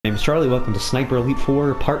name is Charlie. Welcome to Sniper Elite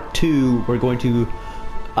 4 Part 2. We're going to,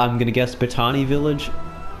 I'm gonna guess, Batanti Village?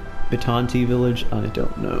 Batanti Village? I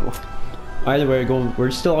don't know. Either way,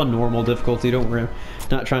 we're still on normal difficulty. Don't worry.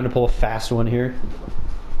 Not trying to pull a fast one here.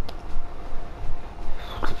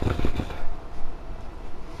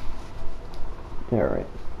 Alright.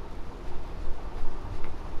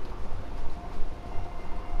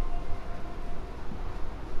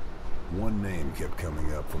 One name kept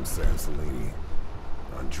coming up from San Celini.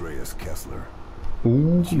 Andreas Kessler.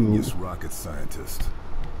 Ooh. Genius rocket scientist.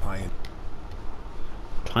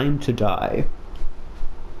 Time to die.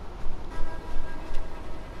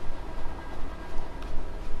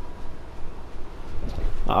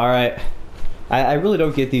 Alright. I really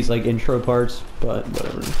don't get these like intro parts, but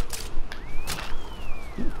whatever.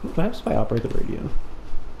 What happens if I operate the radio?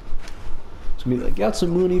 It's gonna be like, got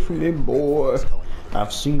some money from me, boy.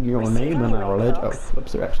 I've seen your name in our ledge. Oh,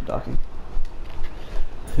 whoops, they're actually talking.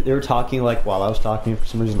 They were talking like while I was talking. For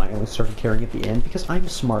some reason, I only started caring at the end because I'm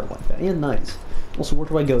smart like that and nice. Also, where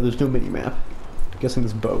do I go? There's no mini map. I'm guessing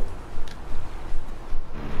this boat.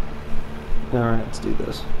 All right, let's do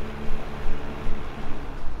this.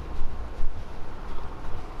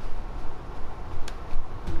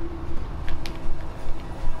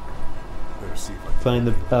 Find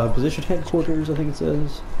the position headquarters. I think it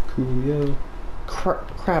says. Coolio.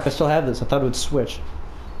 Crap! I still have this. I thought it would switch.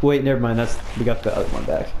 Wait, never mind. We got the other one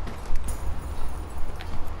back.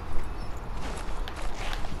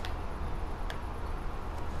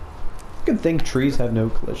 Good thing trees have no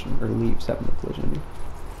collision, or leaves have no collision.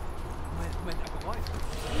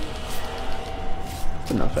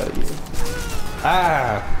 Enough out of you.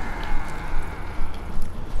 Ah!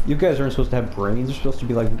 You guys aren't supposed to have brains. You're supposed to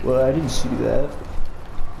be like, well, I didn't see that.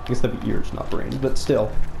 I guess that'd be ears, not brains, but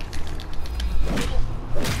still.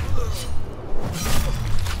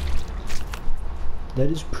 That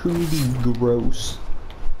is pretty gross.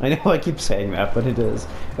 I know I keep saying that, but it is.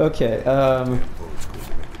 Okay,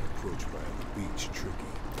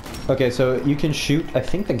 okay, so you can shoot, I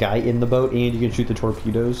think, the guy in the boat, and you can shoot the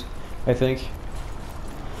torpedoes, I think.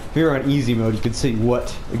 If you're on easy mode, you can see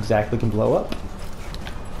what exactly can blow up.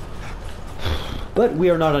 But we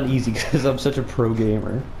are not on easy, because I'm such a pro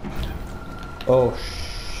gamer. Oh,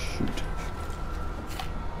 shoot.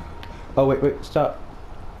 Oh, wait, stop.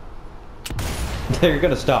 They're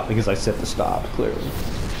gonna stop because I said to stop, clearly.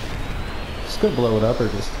 Just gonna blow it up or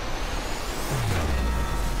just...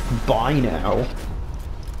 Bye now.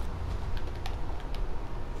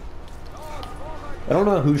 I don't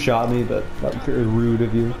know who shot me, but that was very rude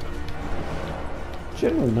of you.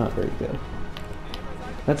 Generally not very good.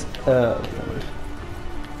 That's,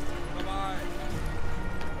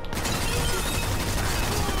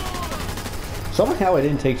 somehow I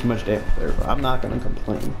didn't take too much damage there, but I'm not gonna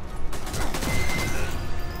complain.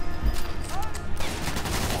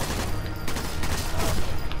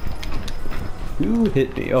 Who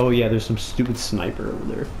hit me? Oh yeah, there's some stupid sniper over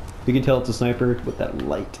there. You can tell it's a sniper with that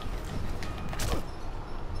light.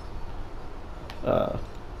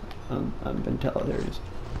 I'm been telling, there it is.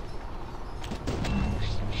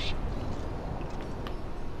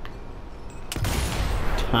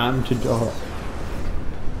 Time to die.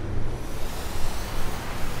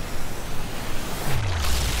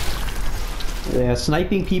 Yeah,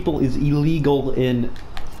 sniping people is illegal in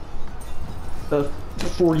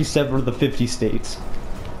 47 of the 50 states.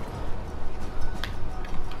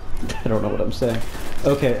 I don't know what I'm saying.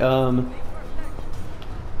 Okay,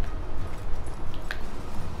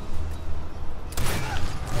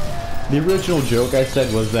 the original joke I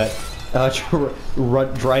said was that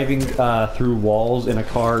driving through walls in a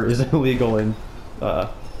car is illegal in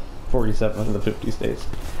 47 of the 50 states.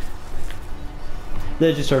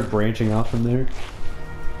 They just started branching off from there.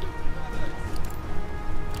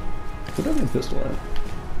 What do I have a pistol at?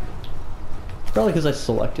 Probably because I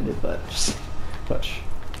selected it, but just touch.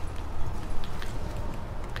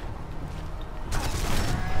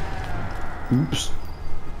 Oops.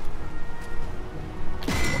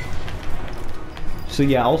 So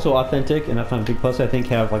yeah, also Authentic and Authentic Plus I think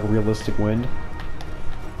have like realistic wind.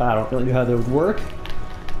 I don't really know how that would work,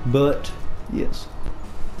 but yes.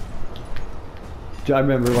 I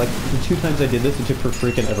remember like the 2 times I did this, it took for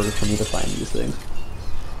freaking ever for me to find these things.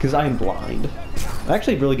 Because I'm blind. I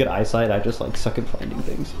actually have really good eyesight, I just like suck at finding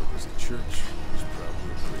things.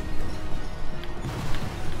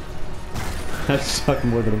 I suck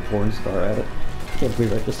more than a porn star at it. Can't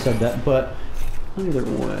believe I just said that, but either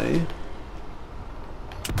way.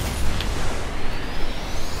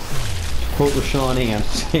 Quote Rashawn and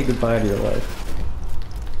say goodbye to your life.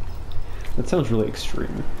 That sounds really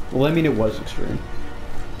extreme. Well, I mean it was extreme.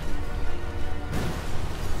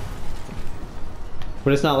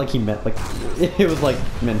 But it's not like he meant, like, it was like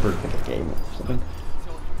meant for like a game or something.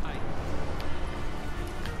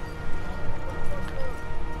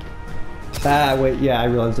 Ah, wait, yeah, I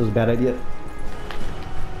realized it was a bad idea.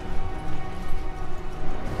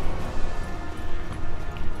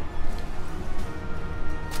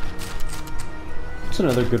 It's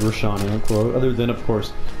another good Rashanian quote, other than, of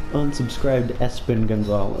course, unsubscribed Espen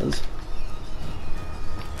Gonzalez.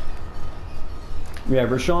 Yeah,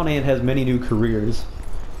 Rashanian has many new careers.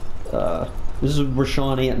 This is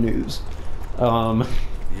Rashanian news.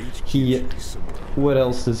 What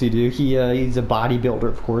else does he do? He's a bodybuilder,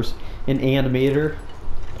 of course, an animator,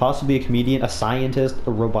 possibly a comedian, a scientist,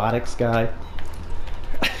 a robotics guy.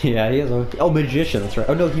 Yeah, he has a magician. That's right.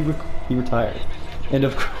 Oh no, he retired. And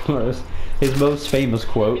of course, his most famous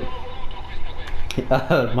quote: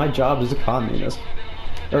 "My job is a communist."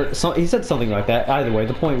 Or so, he said something like that. Either way,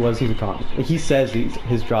 the point was he's a communist. He says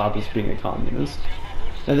his job is being a communist,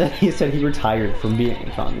 and then he said he retired from being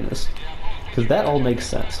a communist, because that all makes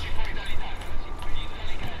sense.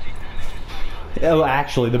 Oh,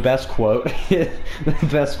 actually, the best quote, the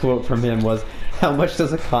best quote from him was, "How much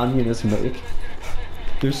does a communist make?"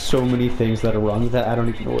 There's so many things that are wrong with that, I don't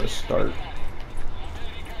even know where to start.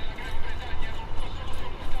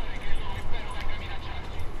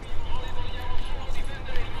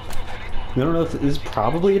 I don't know if it is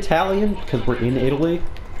probably Italian, because we're in Italy.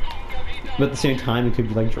 But at the same time, it could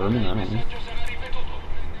be like German, I don't know.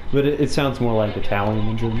 But it sounds more like Italian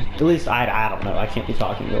than German. At least, I don't know, I can't be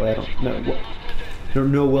talking really, I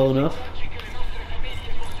don't know well enough.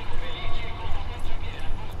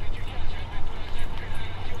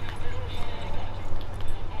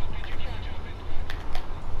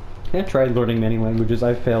 I tried learning many languages,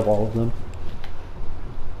 I've failed all of them.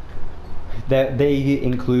 That they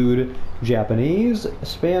include Japanese,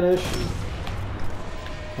 Spanish,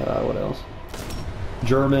 what else?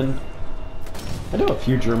 German. I know a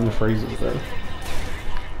few German phrases though.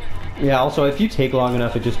 Yeah, also if you take long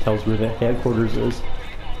enough it just tells where the headquarters is.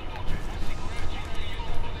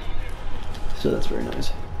 So that's very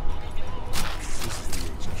nice.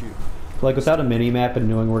 Like without a mini-map and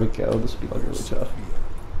knowing where to go, this would be like really tough.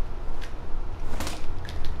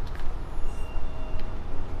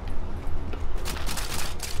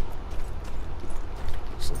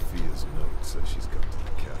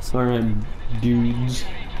 Alright, dudes.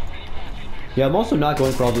 Yeah, I'm also not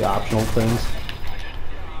going for all the optional things.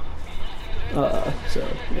 So,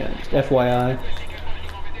 yeah, just FYI.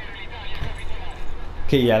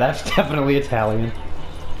 Okay, yeah, that's definitely Italian.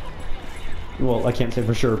 Well, I can't say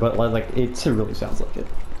for sure, but like it really sounds like it.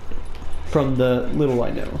 From the little I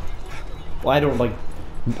know. Well,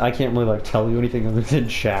 I can't really like tell you anything other than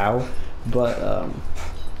ciao, but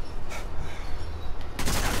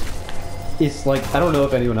it's like, I don't know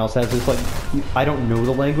if anyone else has this, like, I don't know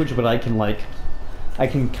the language, but I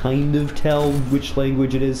can kind of tell which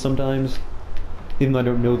language it is sometimes, even though I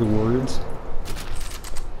don't know the words.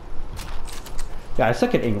 Yeah, I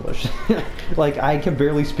suck at English. Like, I can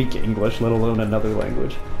barely speak English, let alone another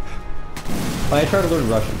language. I try to learn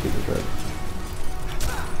Russian too, that's right.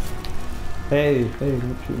 Hey,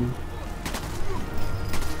 don't shoot me.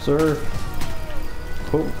 Sir.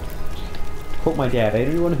 Quote my dad,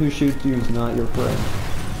 anyone who shoots you is not your friend.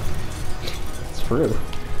 It's true.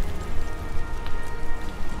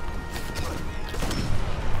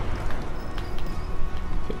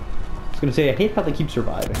 I was gonna say, I hate how they keep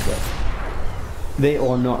surviving, but they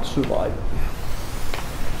are not surviving.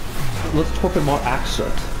 Let's talk in my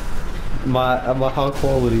accent. My high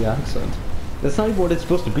quality accent. That's not even what it's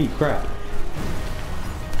supposed to be, crap.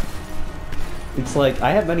 It's like,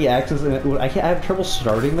 I have many accents and I have trouble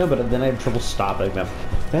starting them, but then I have trouble stopping them.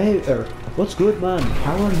 Hey, what's good, man?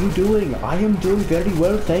 How are you doing? I am doing very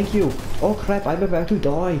well, thank you. Oh crap, I'm about to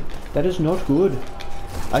die. That is not good.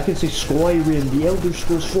 I can say Skyrim, the Elder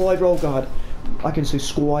Scrolls 5, oh god. I can say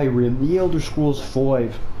Skyrim, the Elder Scrolls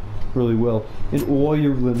 5 really well. In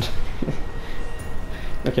Ireland.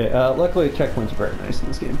 Okay, luckily checkpoints are very nice in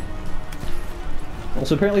this game.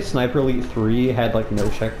 Also, apparently Sniper Elite 3 had, like, no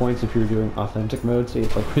checkpoints if you were doing authentic mode, so you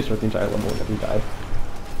had to, like, restart the entire level whenever you died.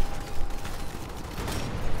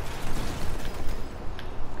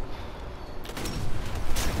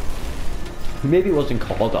 Maybe it wasn't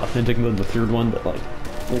called authentic mode in the third one, but, like,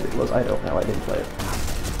 maybe it was. I don't know. I didn't play it.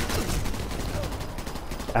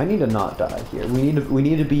 I need to not die here. We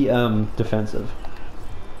need to be, defensive.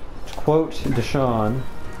 To quote Deshaun,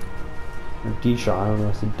 or Deshaun, I don't know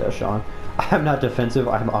if I said Deshaun. I'm not defensive,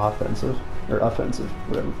 I'm offensive. Or offensive,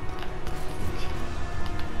 whatever.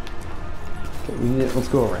 Okay, let's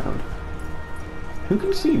go around. Who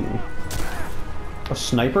can see me? A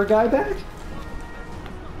sniper guy back?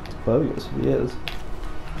 bogus. He is.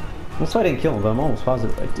 Unless I didn't kill him, but I'm almost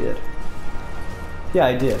positive I did. Yeah,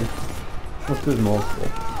 I did. Let's do multiple.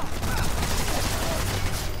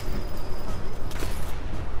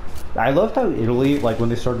 I love how Italy, like when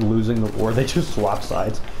they started losing the war, they just swap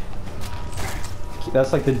sides.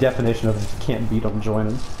 That's like the definition of if you can't beat them, join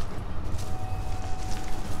them.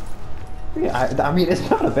 Yeah, I mean, it's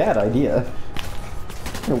not a bad idea.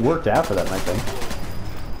 It worked out for them, I think.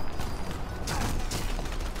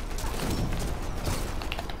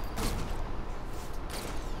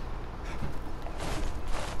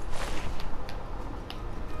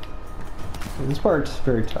 This part's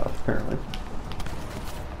very tough, apparently.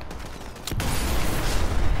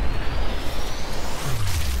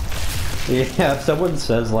 Yeah, if someone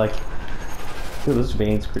says like, "Ew, those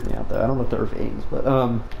veins creep me out," though. I don't know if they're veins, but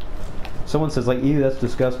someone says like, "Ew, that's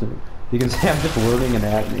disgusting." You can say I'm just learning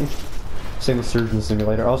anatomy. Same with Surgeon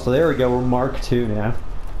Simulator. Also, there we go. We're Mark II now.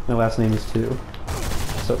 My last name is 2.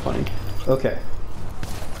 So funny. Okay.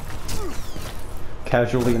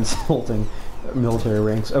 Casually insulting military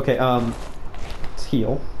ranks. Okay. Let's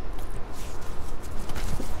heal.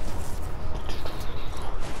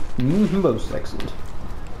 Most excellent.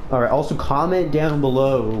 Alright, also comment down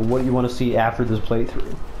below what you want to see after this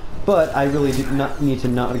playthrough. But I really do not need to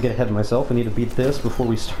not get ahead of myself. I need to beat this before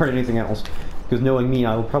we start anything else. Because knowing me,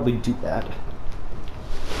 I will probably do that.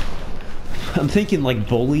 I'm thinking like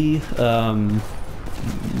Bully,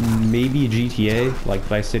 maybe GTA, like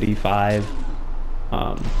Vice City 5,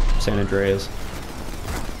 San Andreas.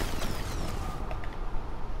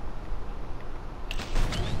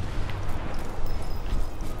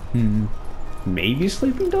 Maybe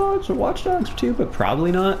Sleeping Dogs or Watch Dogs too, but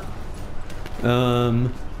probably not.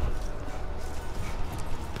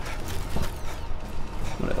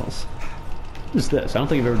 What else? What is this? I don't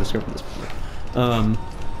think I've ever discovered this before.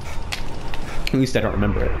 At least I don't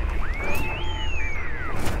remember it.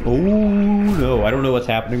 Oh no, I don't know what's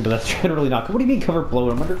happening, but that's generally not. What do you mean cover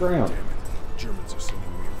blown? I'm underground. Germans are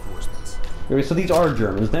sending reinforcements. Okay, so these are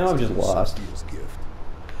Germans. Now I'm just lost.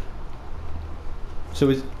 So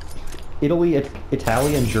is Italy,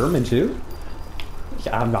 Italian, German too?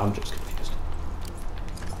 Yeah, I'm just confused.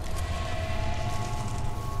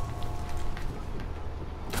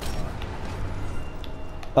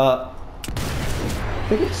 I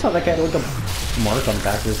think I saw that guy like a mark on the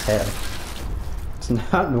back of his head. It's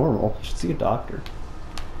not normal. You should see a doctor.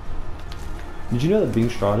 Did you know that being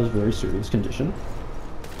shot is a very serious condition?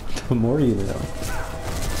 The more you know.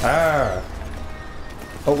 Ah!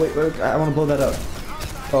 Oh wait, I want to blow that up.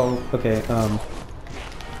 Oh, okay,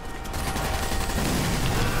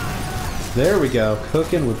 there we go,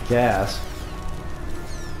 cooking with gas.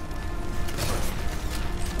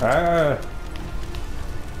 Ah!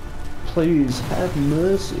 Please, have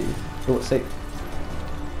mercy. Oh, it's safe.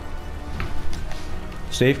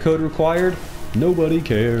 Safe code required? Nobody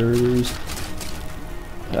cares.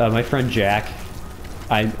 My friend Jack,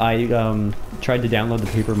 I tried to download the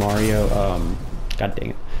Paper Mario, god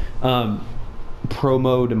dang it, Pro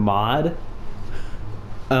Mode mod.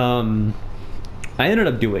 I ended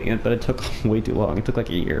up doing it, but it took way too long. It took like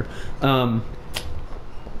a year. So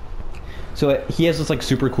he has this like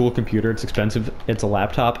super cool computer. It's expensive. It's a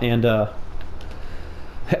laptop, and I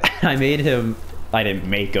made him. I didn't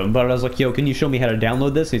make him, but I was like, "Yo, can you show me how to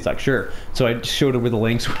download this?" And he's like, "Sure." So I showed him where the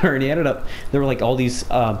links were, and he ended up. There were like all these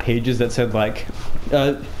pages that said like,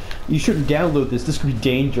 "You shouldn't download this. This could be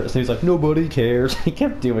dangerous." And he's like, "Nobody cares." He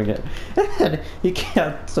kept doing it, and he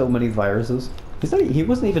kept so many viruses. He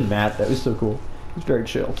wasn't even mad. That was so cool. He's very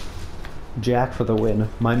chill. Jack for the win.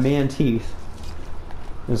 My man Teeth,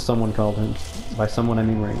 as someone called him. By someone I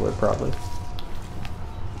mean Wrangler, probably.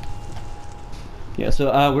 Yeah.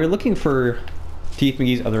 So we're looking for Teeth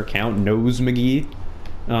McGee's other account, Nose McGee,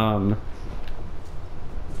 and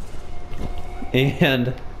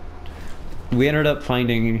we ended up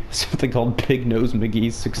finding something called Big Nose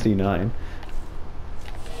McGee 69.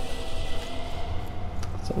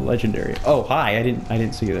 It's a legendary. Oh, hi! I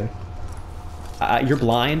didn't see you there. You're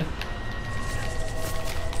blind.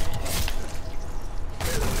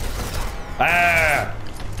 Ah!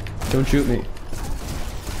 Don't shoot me.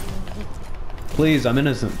 Please, I'm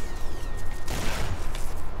innocent.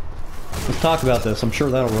 Let's talk about this. I'm sure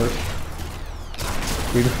that'll work.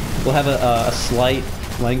 We'll have a slight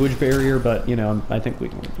language barrier, but, you know, I think we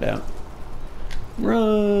can work it out.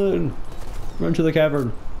 Run! Run to the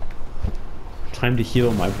cavern. Time to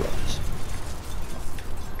heal my brothers.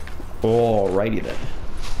 Alrighty then.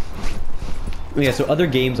 Yeah, so other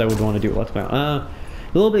games I would want to do. Let's play.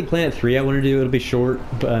 Little Big Planet 3 I want to do. It'll be short,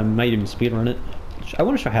 but I might even speedrun it. I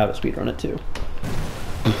want to try how to speedrun it too.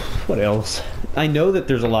 What else? I know that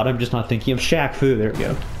there's a lot, I'm just not thinking of. Shaq Fu, there we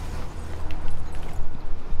go.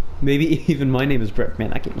 Maybe even My Name is Brett.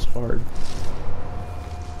 Man, that game was hard.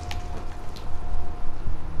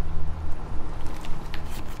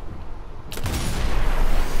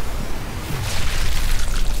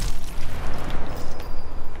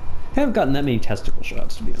 I haven't gotten that many testicle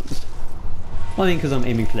shots, to be honest. Well, I mean, because I'm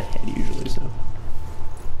aiming for the head usually, so.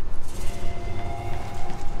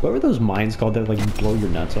 What were those mines called that, like, blow your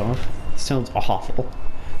nuts off? Sounds awful.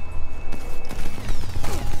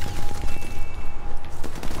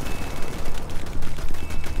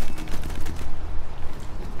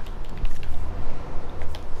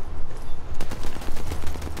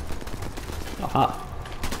 Aha.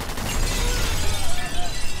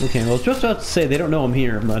 Okay, well, I was just about to say they don't know I'm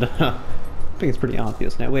here, but I think it's pretty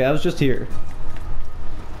obvious now. Wait, I was just here.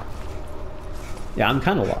 Yeah, I'm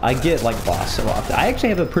kind of... I get, like, lost so often. I actually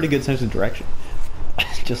have a pretty good sense of direction.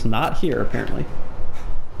 Just not here, apparently.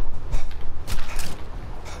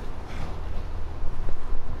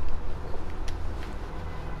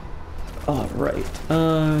 Alright,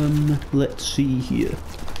 let's see here.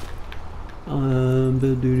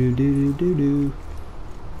 Do-do-do-do-do-do.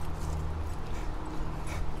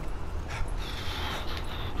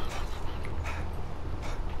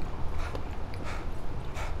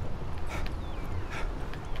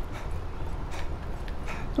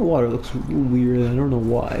 The water looks weird, I don't know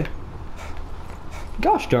why.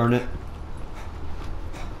 Gosh darn it.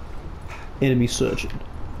 Enemy surgeon.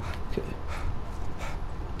 Okay.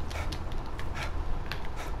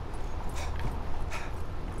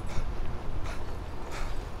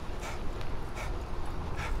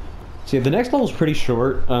 See, the next level is pretty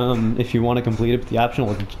short if you want to complete it, but the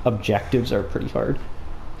optional objectives are pretty hard.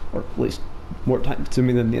 Or at least more time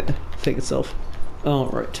consuming than the thing itself.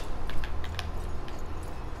 Alright.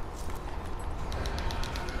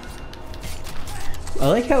 I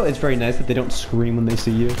like how it's very nice that they don't scream when they see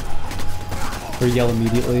you. Or yell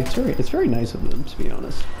immediately. It's very nice of them, to be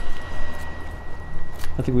honest.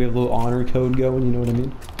 I think we have a little honor code going, you know what I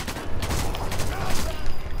mean?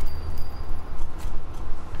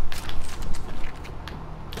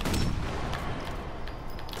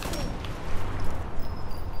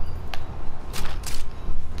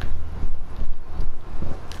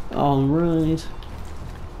 Alright.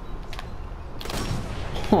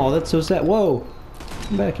 Oh, that's so sad. Whoa!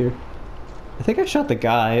 Come back here. I think I shot the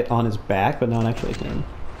guy on his back, but not actually him.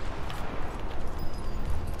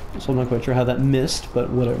 So I'm not quite sure how that missed, but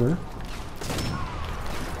whatever.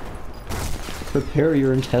 Prepare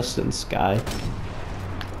your intestines, guy.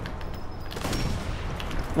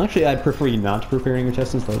 Actually, I'd prefer you not to prepare your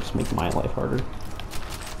intestines, that'll just make my life harder.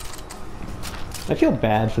 I feel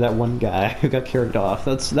bad for that one guy who got carried off.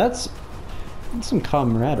 That's some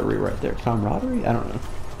camaraderie right there. Camaraderie? I don't know.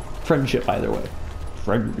 Friendship, either way.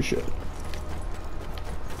 Friendship.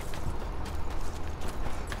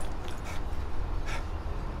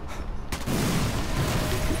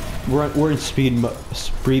 We're in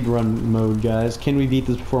speed run mode, guys. Can we beat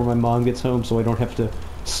this before my mom gets home so I don't have to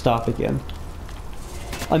stop again?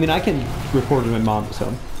 I mean, I can record when my mom is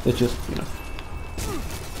home. It's just, you know.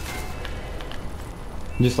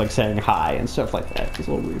 Just like saying hi and stuff like that. It's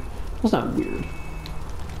a little weird. Well, it's not weird.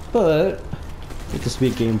 But it's just be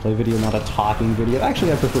a gameplay video, not a talking video.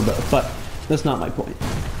 Actually, I prefer both, but that's not my point.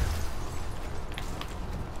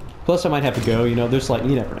 Plus, I might have to go, you know, there's like,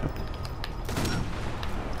 you never know.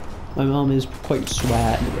 My mom is quite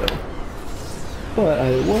swag, though. But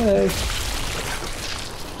either way...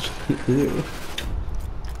 Ew.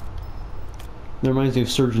 That reminds me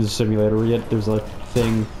of Surgeon Simulator, where yet there's a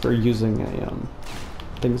thing for using a, I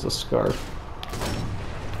think it's a scarf.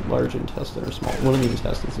 Large intestine or small. One of the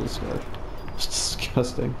intestines is a scarf. It's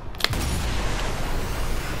disgusting.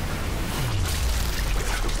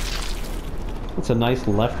 That's a nice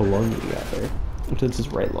left lung you got there. It's his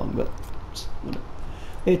right lung, but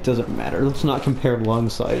it doesn't matter. Let's not compare lung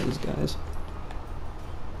sizes, guys.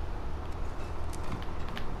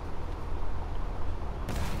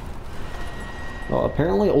 Well,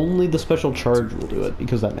 apparently only the special charge will do it,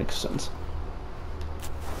 because that makes sense.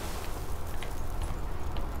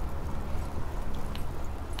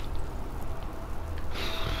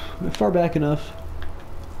 Am I far back enough?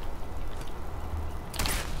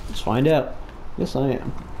 Let's find out. Yes, I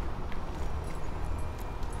am.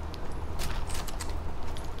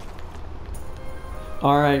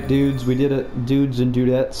 Alright, dudes, we did it. Dudes and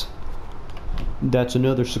dudettes. That's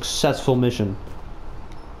another successful mission.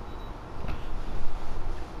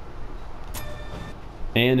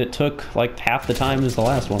 And it took like half the time as the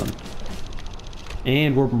last one.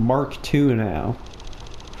 And we're Mark II now.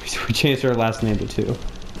 We changed our last name to 2.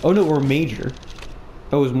 Oh no, we're major.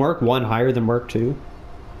 Oh, is Mark 1 higher than Mark 2?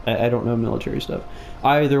 I don't know military stuff.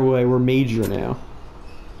 Either way, we're major now.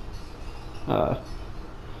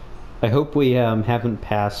 I hope we haven't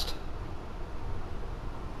passed.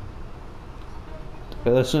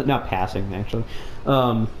 That's not passing, actually.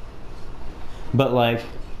 But like,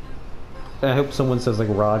 I hope someone says like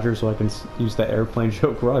Roger so I can use that airplane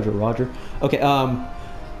joke. Roger. Okay,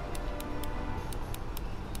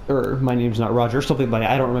 or my name's not Roger, or something like that.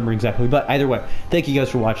 I don't remember exactly, but either way, thank you guys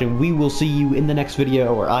for watching. We will see you in the next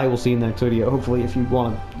video, or I will see you in the next video, hopefully, if you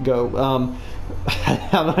want to go.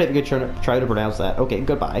 I'm not even gonna try to pronounce that. Okay,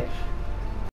 goodbye.